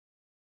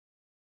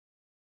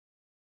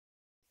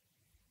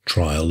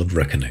Trial of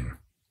Reckoning,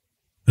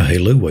 a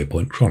Halo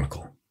Waypoint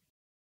Chronicle.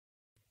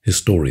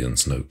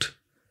 Historian's note.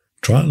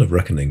 Trial of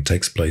Reckoning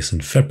takes place in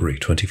February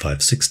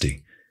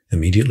 2560,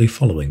 immediately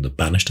following the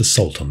Banished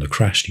assault on the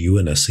crashed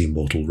UNSC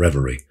Mortal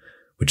Reverie,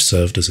 which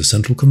served as a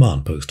central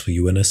command post for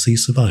UNSC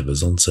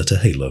survivors on Zeta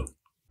Halo.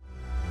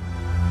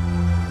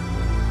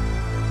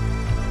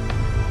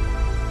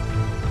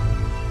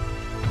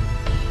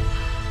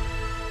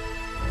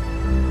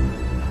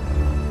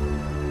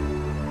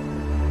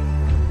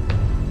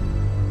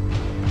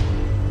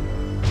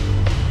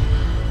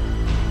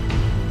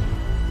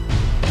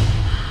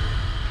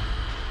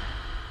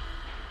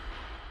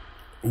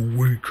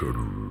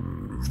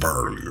 Awaken,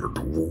 valiant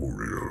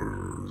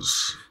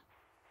warriors.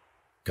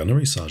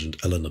 Gunnery Sergeant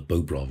Eleanor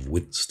Bobrov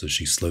winced as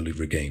she slowly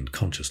regained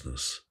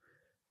consciousness.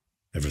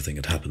 Everything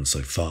had happened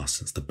so fast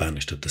since the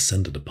Banished had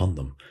descended upon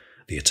them.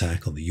 The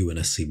attack on the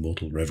UNSC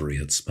Mortal Reverie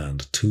had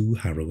spanned 2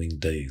 harrowing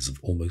days of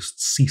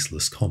almost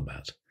ceaseless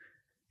combat.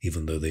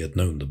 Even though they had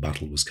known the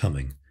battle was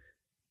coming,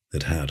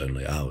 they'd had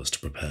only hours to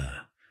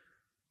prepare.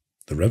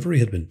 The Reverie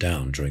had been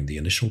down during the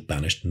initial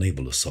Banished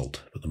naval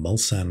assault, but the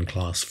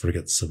Mulsanne-class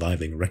frigate's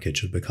surviving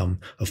wreckage had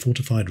become a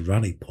fortified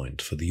rally point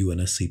for the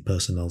UNSC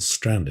personnel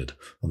stranded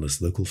on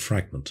this local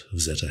fragment of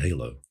Zeta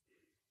Halo.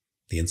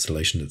 The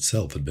installation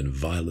itself had been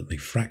violently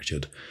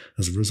fractured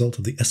as a result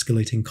of the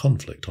escalating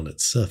conflict on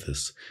its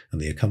surface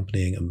and the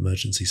accompanying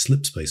emergency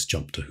slipspace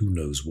jump to who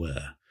knows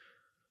where.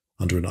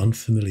 Under an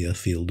unfamiliar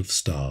field of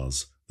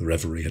stars, the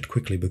Reverie had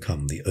quickly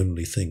become the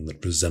only thing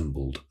that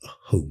resembled a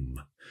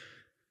home.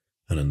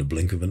 And in the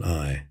blink of an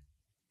eye,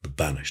 the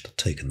Banished had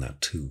taken that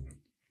too.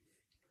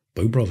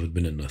 Bobrov had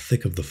been in the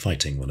thick of the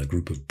fighting when a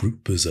group of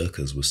brute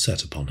berserkers was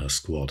set upon her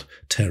squad,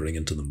 tearing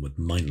into them with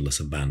mindless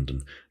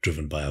abandon,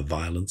 driven by a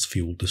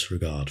violence-fueled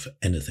disregard for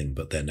anything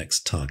but their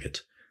next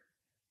target.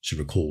 She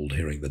recalled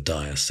hearing the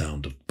dire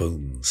sound of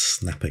bones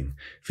snapping,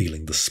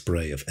 feeling the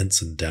spray of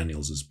Ensign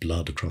Daniels's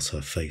blood across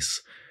her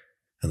face,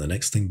 and the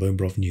next thing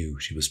Bobrov knew,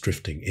 she was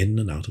drifting in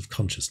and out of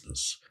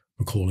consciousness,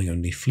 recalling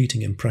only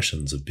fleeting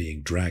impressions of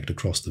being dragged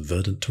across the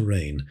verdant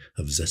terrain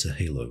of Zeta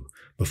Halo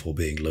before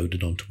being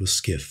loaded onto a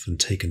skiff and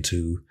taken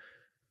to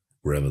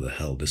wherever the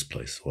hell this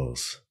place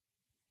was.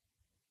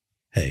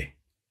 "Hey,"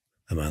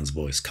 a man's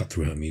voice cut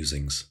through her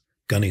musings.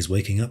 "Gunny's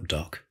waking up,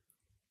 Doc."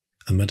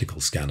 A medical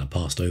scanner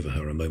passed over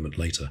her a moment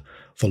later,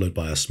 followed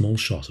by a small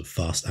shot of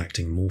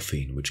fast-acting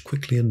morphine which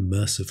quickly and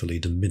mercifully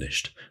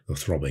diminished the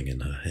throbbing in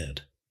her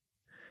head.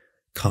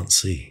 "Can't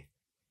see."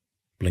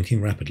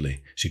 Blinking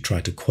rapidly, she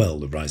tried to quell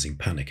the rising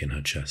panic in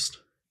her chest.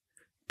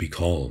 "Be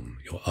calm.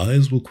 Your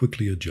eyes will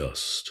quickly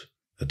adjust,"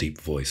 a deep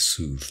voice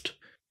soothed.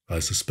 "I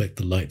suspect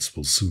the lights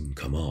will soon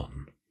come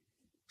on."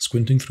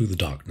 Squinting through the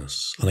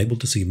darkness, unable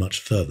to see much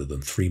further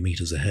than 3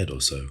 meters ahead or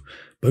so,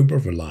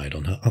 Bobrov relied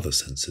on her other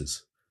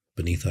senses.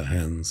 Beneath her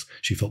hands,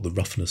 she felt the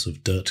roughness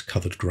of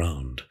dirt-covered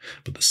ground,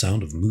 but the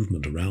sound of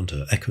movement around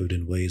her echoed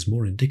in ways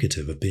more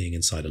indicative of being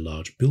inside a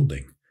large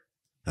building.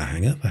 A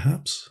hangar,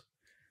 perhaps?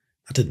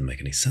 That didn't make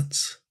any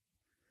sense.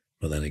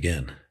 But then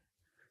again,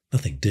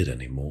 nothing did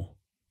anymore.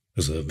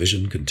 As her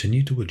vision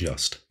continued to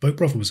adjust,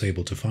 Bobrov was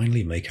able to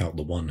finally make out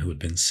the one who had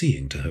been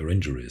seeing to her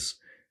injuries.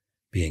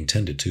 Being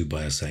tended to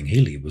by a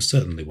Sangheli was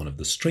certainly one of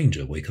the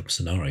stranger wake-up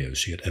scenarios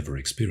she had ever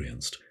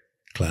experienced.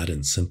 Clad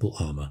in simple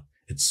armor,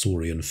 its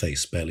saurian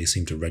face barely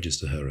seemed to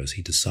register her as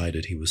he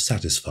decided he was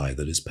satisfied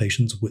that his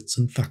patient's wits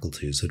and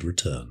faculties had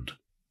returned.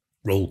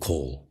 "Roll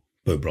call,"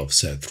 Bobrov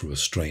said through a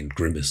strained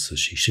grimace as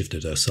she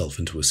shifted herself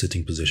into a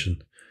sitting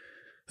position.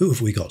 "Who have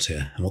we got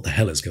here, and what the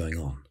hell is going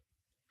on?"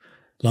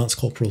 "Lance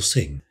Corporal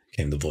Singh,"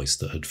 came the voice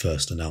that had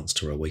first announced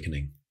her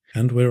awakening.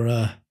 "And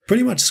we're,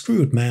 pretty much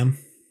screwed, ma'am."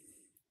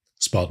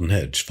 "Spartan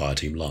Hedge,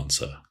 Fireteam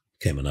Lancer,"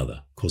 came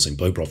another, causing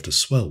Bobrov to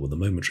swell with a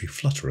momentary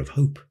flutter of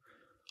hope.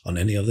 On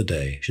any other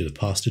day, she'd have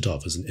passed it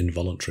off as an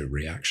involuntary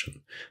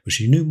reaction, but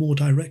she knew more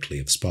directly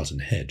of Spartan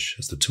Hedge,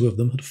 as the two of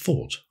them had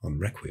fought on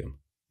Requiem.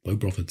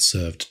 Bobrov had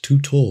served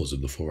 2 tours of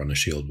the Forerunner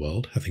shield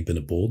world, having been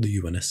aboard the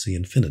UNSC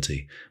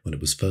Infinity when it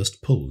was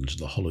first pulled into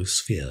the hollow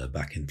sphere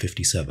back in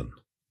 57.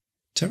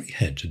 Terry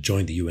Hedge had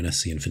joined the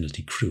UNSC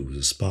Infinity crew as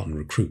a Spartan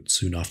recruit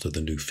soon after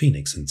the New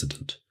Phoenix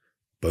incident.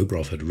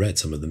 Bobrov had read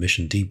some of the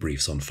mission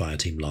debriefs on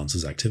Fireteam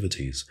Lancer's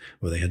activities,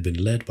 where they had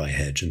been led by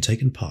Hedge and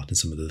taken part in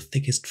some of the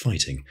thickest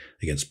fighting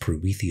against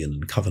Promethean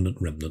and Covenant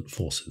remnant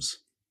forces.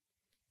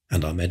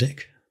 "And our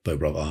medic?"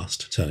 Bobrov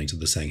asked, turning to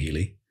the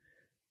Sangheli.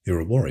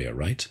 "You're a warrior,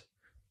 right?"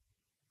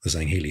 The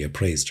Sangheli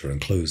appraised her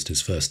and closed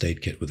his first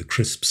aid kit with a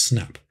crisp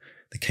snap,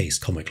 the case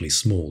comically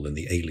small in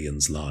the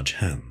alien's large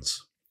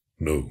hands.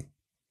 "No."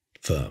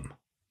 Firm.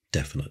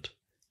 Definite.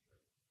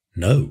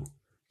 "No,"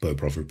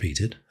 Bobrov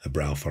repeated, a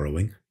brow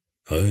furrowing.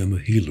 "I am a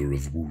healer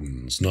of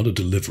wounds, not a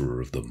deliverer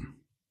of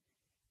them.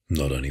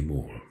 Not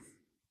anymore."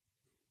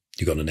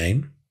 "You got a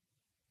name?"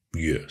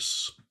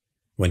 "Yes."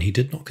 When he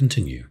did not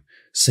continue,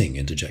 Singh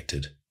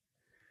interjected.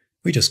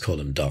 "We just call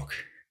him Doc.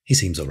 He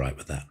seems all right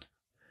with that."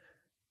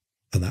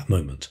 At that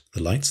moment,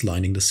 the lights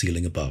lining the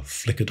ceiling above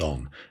flickered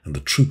on, and the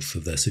truth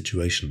of their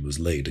situation was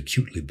laid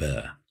acutely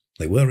bare.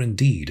 They were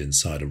indeed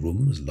inside a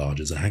room as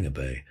large as a hangar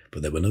bay,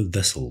 but there were no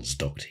vessels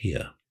docked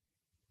here.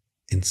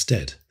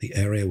 Instead, the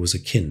area was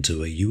akin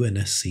to a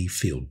UNSC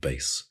field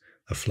base,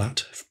 a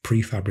flat,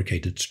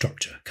 prefabricated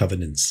structure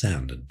covered in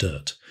sand and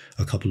dirt,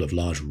 a couple of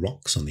large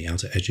rocks on the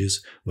outer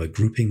edges where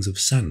groupings of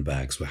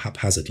sandbags were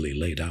haphazardly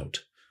laid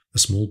out. A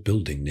small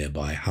building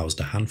nearby housed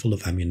a handful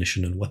of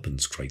ammunition and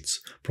weapons crates,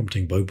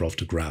 prompting Bobrov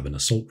to grab an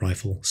assault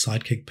rifle,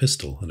 sidekick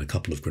pistol, and a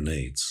couple of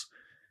grenades.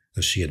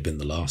 As she had been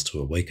the last to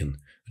awaken,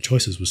 the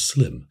choices were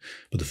slim,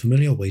 but the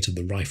familiar weight of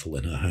the rifle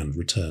in her hand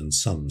returned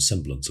some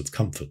semblance of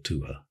comfort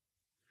to her.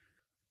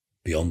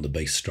 Beyond the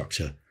base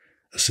structure,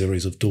 a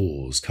series of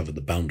doors covered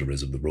the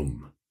boundaries of the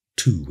room,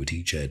 2 at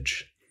each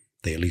edge.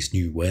 They at least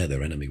knew where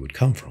their enemy would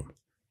come from,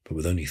 but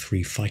with only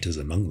 3 fighters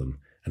among them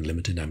and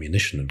limited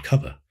ammunition and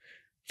cover,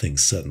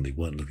 things certainly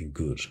weren't looking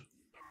good.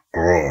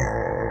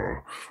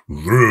 Ah,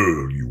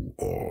 there you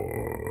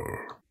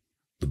are.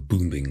 The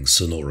booming,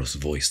 sonorous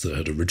voice that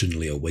had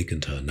originally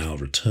awakened her now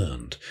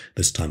returned,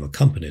 this time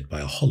accompanied by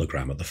a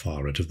hologram at the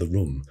far edge of the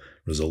room,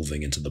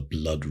 resolving into the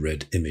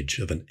blood-red image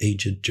of an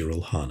aged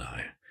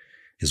Jiralhanai.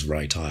 His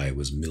right eye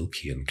was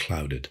milky and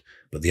clouded,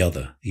 but the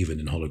other, even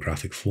in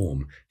holographic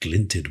form,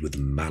 glinted with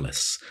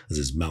malice as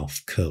his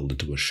mouth curled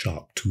into a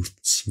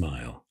sharp-toothed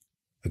smile.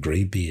 A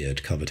grey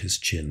beard covered his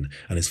chin,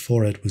 and his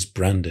forehead was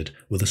branded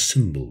with a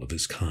symbol of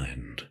his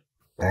kind.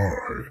 I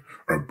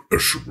am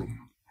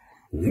Escharum,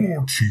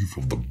 War Chief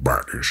of the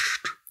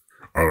Banished.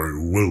 I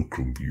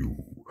welcome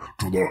you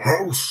to the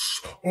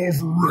House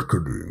of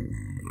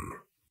Reckoning.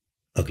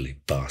 Ugly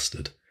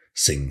bastard.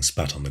 Singh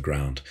spat on the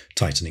ground,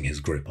 tightening his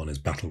grip on his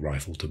battle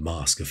rifle to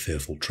mask a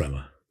fearful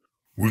tremor.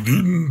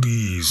 Within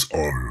these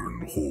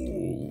iron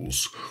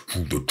halls,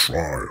 through the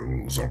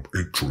trials of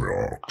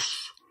Atriarchs,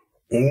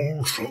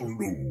 all shall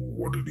know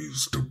what it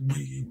is to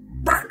be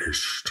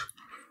banished.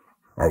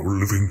 Our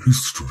living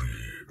history,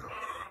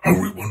 how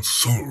we once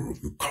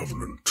served the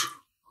Covenant.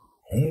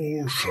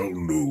 All shall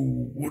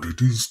know what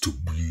it is to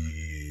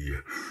be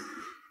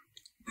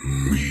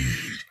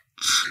meat.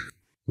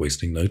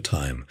 Wasting no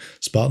time,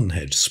 Spartan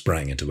Hedge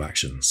sprang into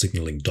action,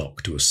 signaling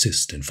Doc to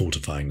assist in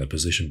fortifying their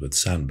position with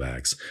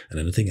sandbags and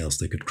anything else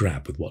they could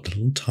grab with what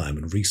little time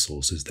and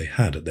resources they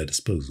had at their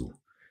disposal.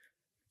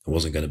 There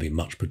wasn't going to be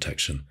much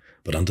protection,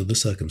 but under the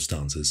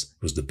circumstances,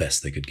 it was the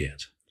best they could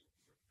get.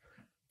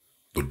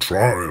 The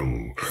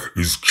trial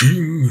is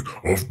king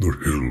of the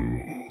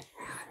hill.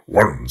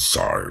 One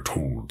side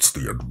holds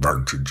the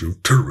advantage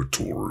of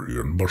territory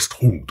and must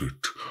hold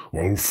it,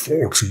 while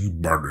 40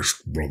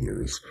 banished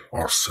brothers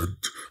are sent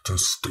to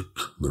stake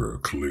their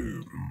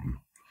claim.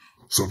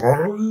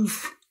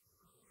 Survive,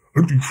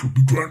 and you shall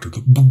be granted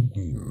a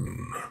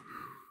boon.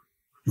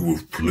 You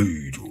have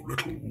played your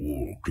little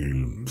war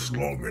games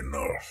long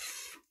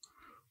enough.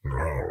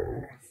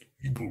 Now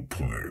you will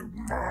play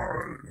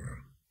mine.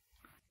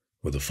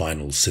 With a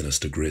final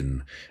sinister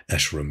grin,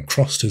 Escharum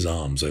crossed his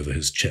arms over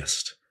his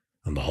chest,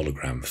 and the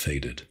hologram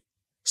faded.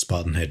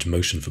 Spartan Hedge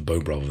motioned for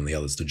Bobrov and the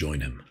others to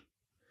join him.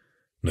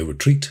 No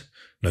retreat,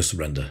 no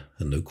surrender,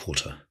 and no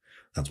quarter.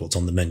 That's what's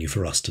on the menu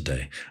for us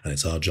today, and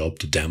it's our job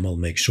to damn well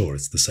make sure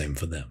it's the same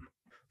for them.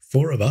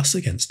 4 of us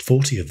against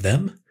 40 of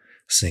them?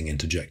 Singh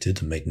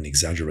interjected and made an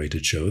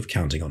exaggerated show of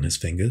counting on his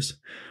fingers.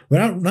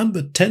 We're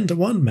outnumbered 10 to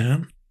 1,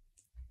 man.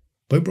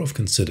 Bobrov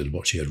considered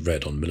what she had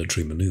read on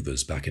military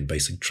maneuvers back in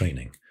basic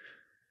training.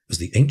 As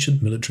the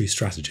ancient military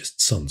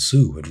strategist Sun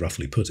Tzu had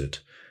roughly put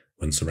it,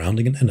 when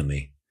surrounding an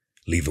enemy,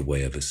 leave a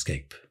way of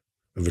escape.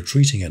 A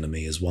retreating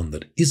enemy is one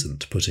that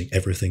isn't putting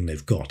everything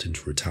they've got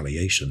into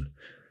retaliation,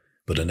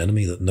 but an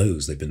enemy that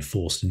knows they've been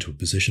forced into a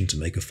position to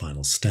make a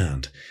final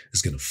stand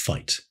is going to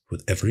fight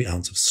with every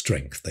ounce of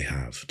strength they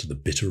have to the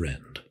bitter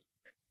end.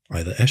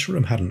 Either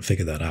Escharum hadn't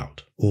figured that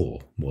out,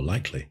 or, more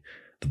likely,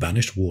 the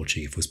banished war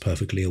chief was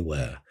perfectly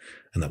aware,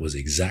 and that was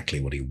exactly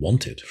what he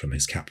wanted from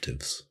his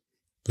captives.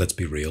 Let's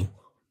be real,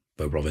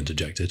 Bobrov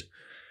interjected.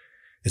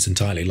 It's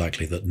entirely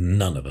likely that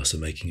none of us are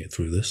making it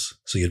through this,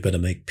 so you'd better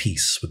make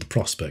peace with the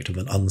prospect of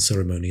an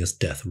unceremonious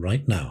death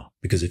right now,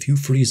 because if you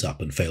freeze up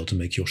and fail to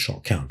make your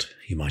shot count,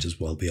 you might as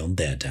well be on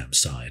their damn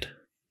side.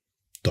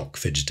 Doc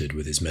fidgeted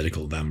with his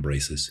medical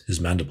vambraces,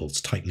 his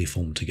mandibles tightly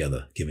formed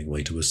together, giving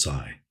way to a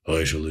sigh.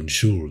 I shall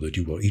ensure that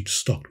you are each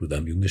stocked with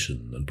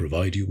ammunition and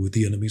provide you with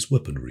the enemy's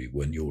weaponry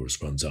when yours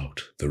runs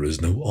out. There is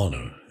no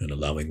honor in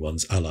allowing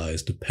one's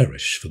allies to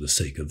perish for the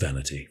sake of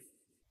vanity.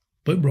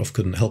 Bobrov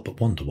couldn't help but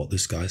wonder what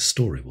this guy's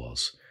story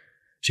was.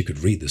 She could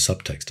read the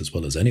subtext as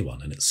well as anyone,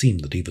 and it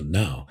seemed that even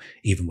now,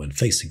 even when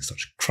facing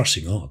such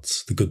crushing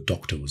odds, the good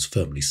doctor was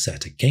firmly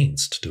set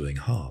against doing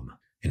harm.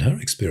 In her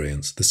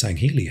experience, the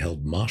Sangheli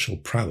held martial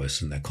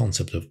prowess in their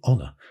concept of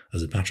honor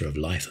as a matter of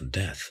life and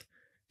death.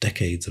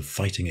 Decades of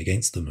fighting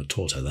against them had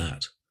taught her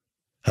that.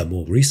 Her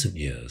more recent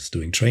years,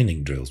 doing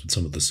training drills with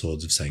some of the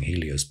Swords of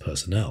Sanghelio's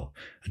personnel,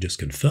 had just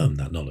confirmed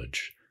that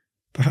knowledge.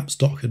 Perhaps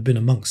Doc had been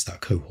amongst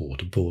that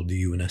cohort aboard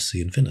the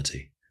UNSC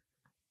Infinity.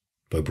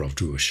 Bobrov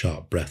drew a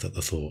sharp breath at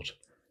the thought.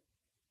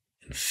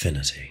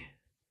 Infinity.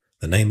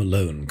 The name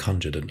alone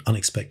conjured an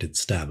unexpected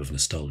stab of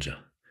nostalgia.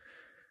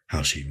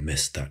 How she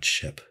missed that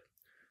ship.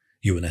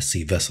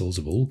 UNSC vessels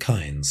of all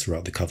kinds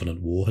throughout the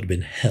Covenant War had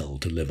been hell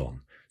to live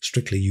on,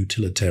 strictly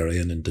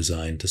utilitarian and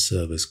designed to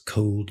serve as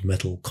cold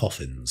metal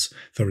coffins,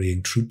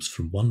 ferrying troops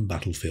from one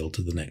battlefield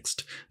to the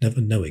next,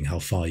 never knowing how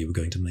far you were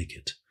going to make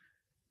it.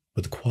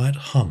 But the quiet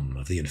hum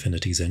of the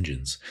Infinity's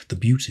engines, the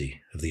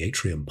beauty of the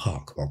atrium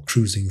park while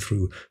cruising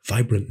through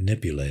vibrant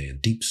nebulae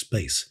and deep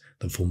space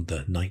that formed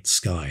the night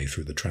sky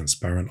through the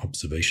transparent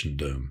observation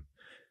dome,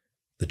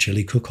 the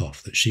chilly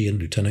cook-off that she and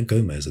Lieutenant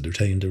Gomez had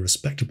attained a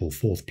respectable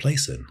 4th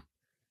place in,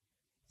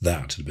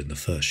 that had been the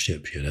first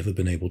ship she had ever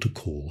been able to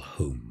call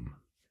home.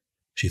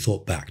 She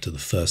thought back to the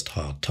first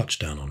hard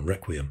touchdown on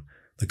Requiem.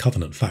 The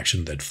Covenant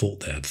faction they'd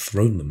fought there had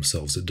thrown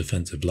themselves at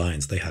defensive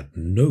lines they had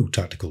no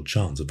tactical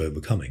chance of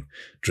overcoming,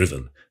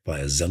 driven by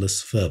a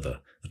zealous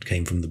fervour that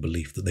came from the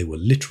belief that they were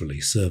literally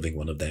serving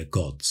one of their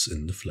gods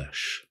in the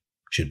flesh.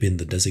 She had been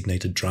the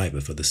designated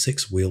driver for the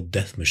 6-wheeled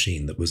death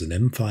machine that was an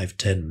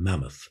M510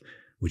 Mammoth,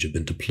 which had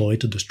been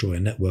deployed to destroy a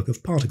network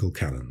of particle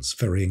cannons,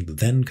 ferrying the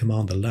then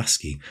Commander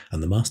Lasky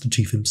and the Master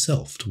Chief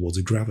himself towards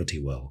a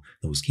gravity well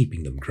that was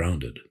keeping them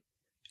grounded.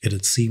 It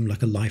had seemed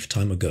like a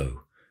lifetime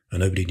ago, and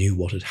nobody knew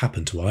what had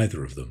happened to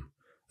either of them.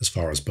 As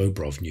far as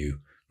Bobrov knew,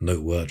 no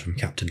word from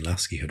Captain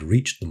Lasky had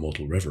reached the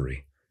Mortal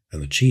Reverie,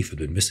 and the Chief had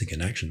been missing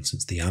in action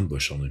since the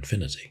ambush on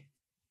Infinity.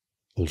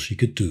 All she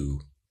could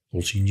do,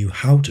 all she knew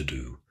how to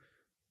do,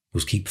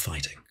 was keep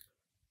fighting.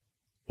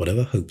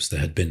 Whatever hopes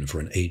there had been for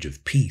an age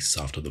of peace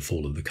after the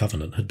fall of the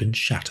Covenant had been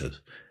shattered,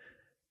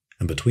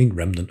 and between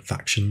remnant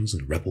factions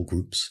and rebel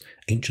groups,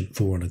 ancient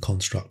foreigner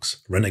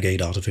constructs,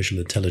 renegade artificial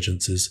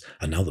intelligences,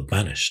 and now the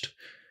Banished,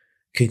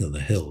 King of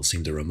the Hill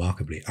seemed a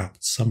remarkably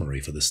apt summary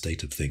for the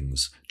state of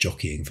things,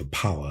 jockeying for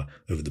power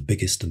over the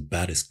biggest and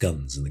baddest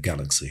guns in the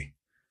galaxy.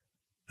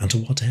 And to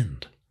what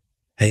end?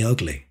 "Hey,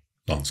 Ugly,"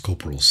 Lance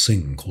Corporal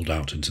Singh called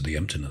out into the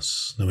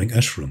emptiness, knowing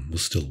Escharum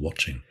was still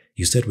watching.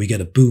 "You said we get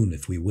a boon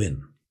if we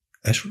win."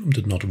 Escharum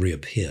did not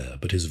reappear,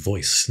 but his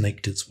voice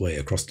snaked its way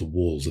across the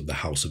walls of the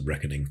House of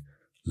Reckoning,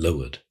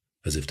 lowered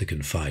as if to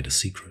confide a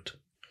secret.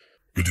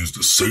 "It is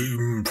the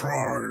same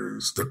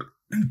prize that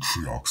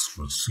Atriox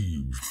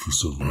received for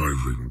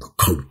surviving the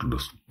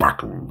countless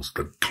battles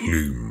that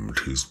claimed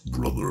his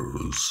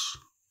brothers."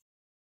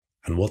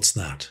 "And what's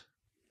that?"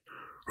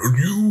 "A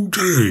new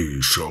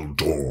day shall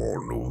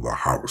dawn over the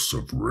House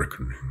of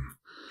Reckoning.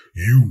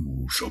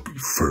 You shall be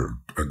fed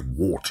and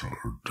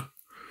watered.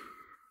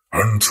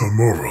 And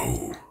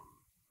tomorrow,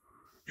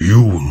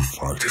 you will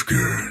fight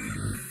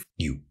again."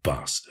 "You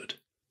bastard."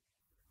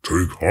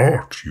 "Take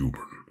heart,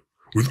 human.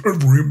 With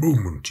every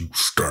moment you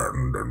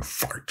stand and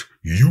fight,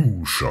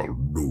 you shall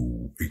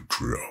know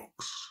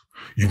Atriox.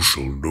 You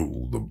shall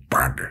know the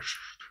Banished.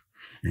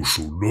 You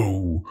shall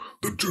know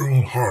the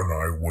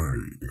Dilhanai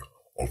way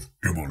of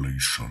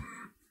immolation."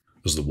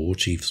 As the War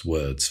Chief's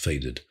words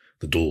faded,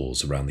 the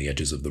doors around the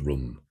edges of the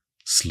room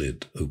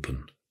slid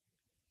open.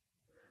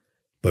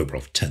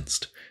 Bobrov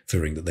tensed,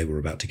 fearing that they were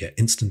about to get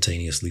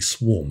instantaneously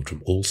swarmed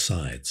from all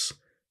sides,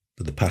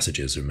 but the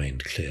passages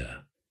remained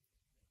clear.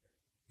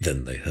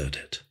 Then they heard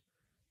it.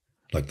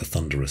 Like the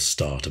thunderous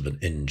start of an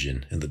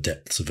engine in the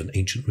depths of an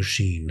ancient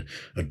machine,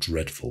 a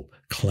dreadful,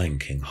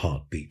 clanking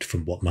heartbeat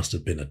from what must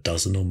have been a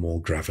dozen or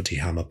more gravity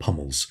hammer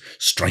pummels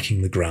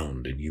striking the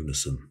ground in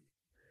unison.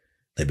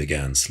 They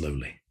began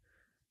slowly.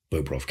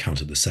 Bobrov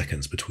counted the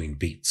seconds between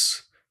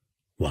beats.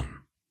 1,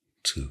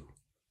 2,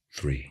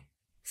 3,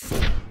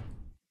 4.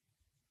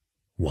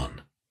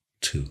 1,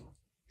 2,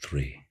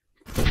 3,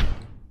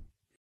 4.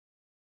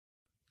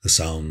 The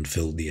sound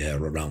filled the air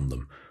around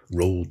them,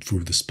 rolled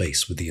through the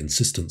space with the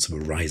insistence of a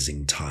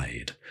rising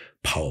tide,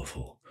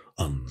 powerful,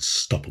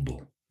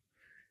 unstoppable.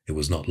 It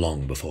was not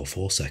long before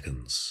 4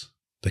 seconds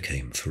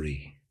became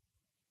 3.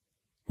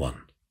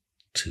 1,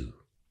 2,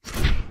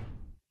 3.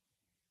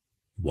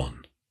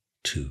 1,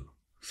 2,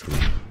 3.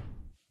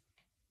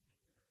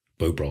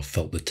 Bobrov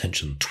felt the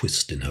tension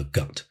twist in her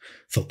gut,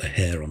 felt the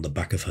hair on the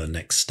back of her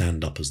neck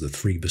stand up as the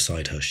 3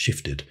 beside her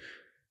shifted,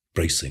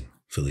 bracing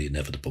for the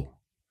inevitable.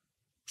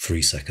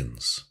 3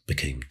 seconds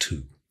became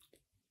 2.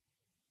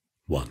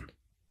 1,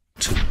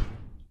 2.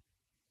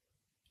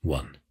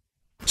 1,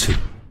 2.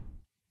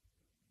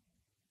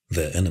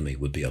 Their enemy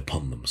would be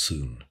upon them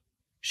soon.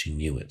 She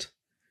knew it.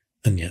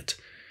 And yet,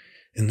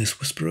 in this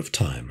whisper of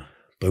time,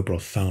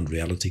 Bobrov found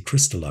reality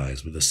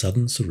crystallize with a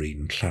sudden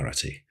serene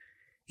clarity,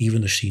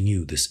 even as she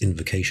knew this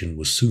invocation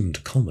was soon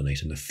to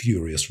culminate in a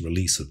furious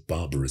release of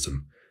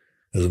barbarism.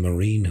 As a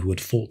Marine who had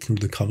fought through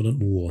the Covenant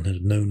War and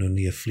had known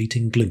only a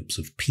fleeting glimpse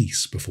of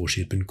peace before she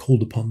had been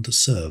called upon to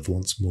serve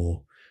once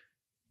more,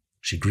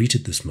 she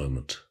greeted this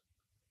moment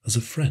as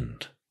a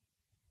friend.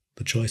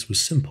 The choice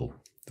was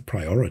simple. The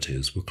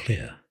priorities were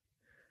clear.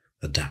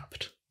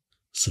 Adapt,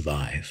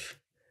 survive,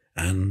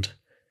 and...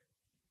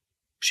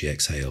 She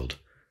exhaled,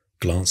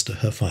 glanced at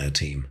her fire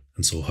team,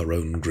 and saw her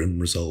own grim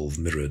resolve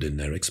mirrored in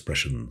their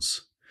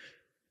expressions.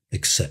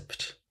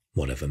 Accept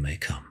whatever may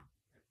come.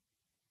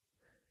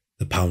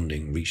 The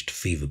pounding reached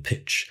fever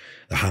pitch,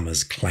 the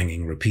hammers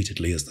clanging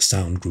repeatedly as the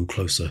sound grew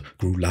closer,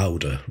 grew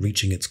louder,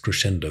 reaching its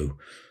crescendo.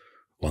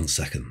 1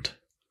 second.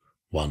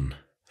 1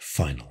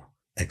 final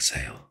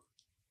Exhale.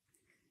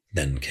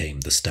 Then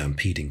came the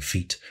stampeding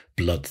feet,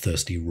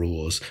 bloodthirsty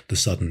roars, the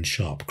sudden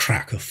sharp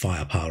crack of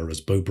firepower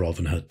as Bobrov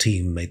and her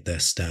team made their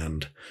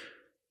stand.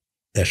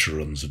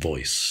 Escherum's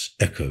voice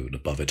echoed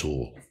above it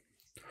all.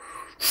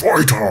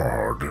 Fight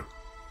hard!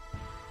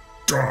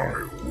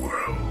 Die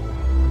well.